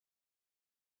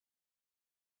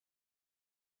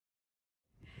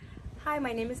Hi,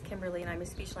 my name is Kimberly and I'm a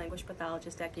speech-language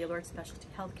pathologist at Gaylord Specialty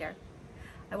Healthcare.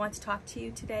 I want to talk to you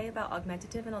today about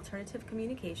augmentative and alternative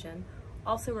communication,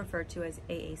 also referred to as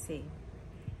AAC.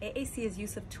 AAC is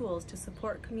use of tools to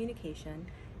support communication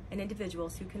in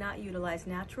individuals who cannot utilize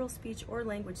natural speech or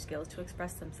language skills to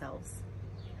express themselves.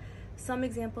 Some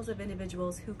examples of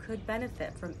individuals who could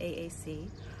benefit from AAC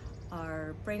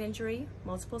are brain injury,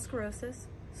 multiple sclerosis,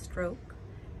 stroke,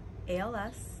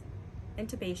 ALS,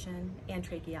 intubation, and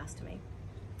tracheostomy.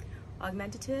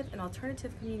 Augmentative and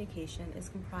alternative communication is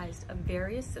comprised of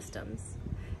various systems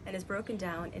and is broken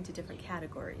down into different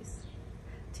categories.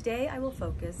 Today I will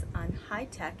focus on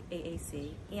high-tech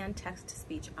AAC and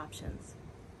text-to-speech options.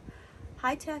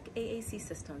 High-tech AAC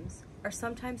systems are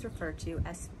sometimes referred to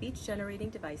as speech-generating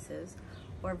devices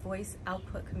or voice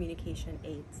output communication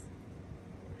aids.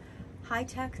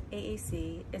 High-tech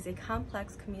AAC is a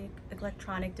complex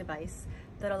electronic device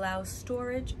that allows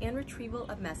storage and retrieval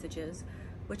of messages,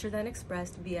 which are then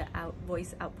expressed via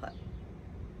voice output.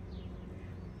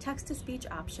 Text-to-speech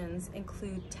options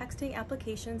include texting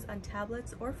applications on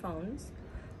tablets or phones,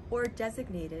 or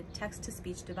designated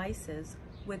text-to-speech devices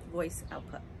with voice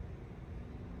output.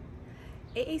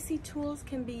 AAC tools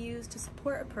can be used to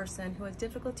support a person who has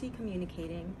difficulty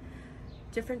communicating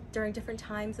during different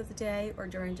times of the day or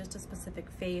during just a specific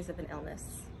phase of an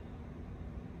illness.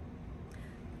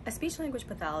 A speech-language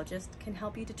pathologist can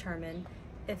help you determine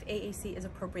if AAC is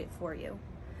appropriate for you.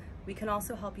 We can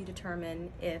also help you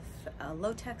determine if a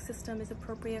low-tech system is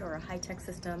appropriate or a high-tech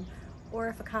system, or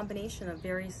if a combination of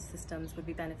various systems would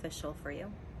be beneficial for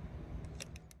you.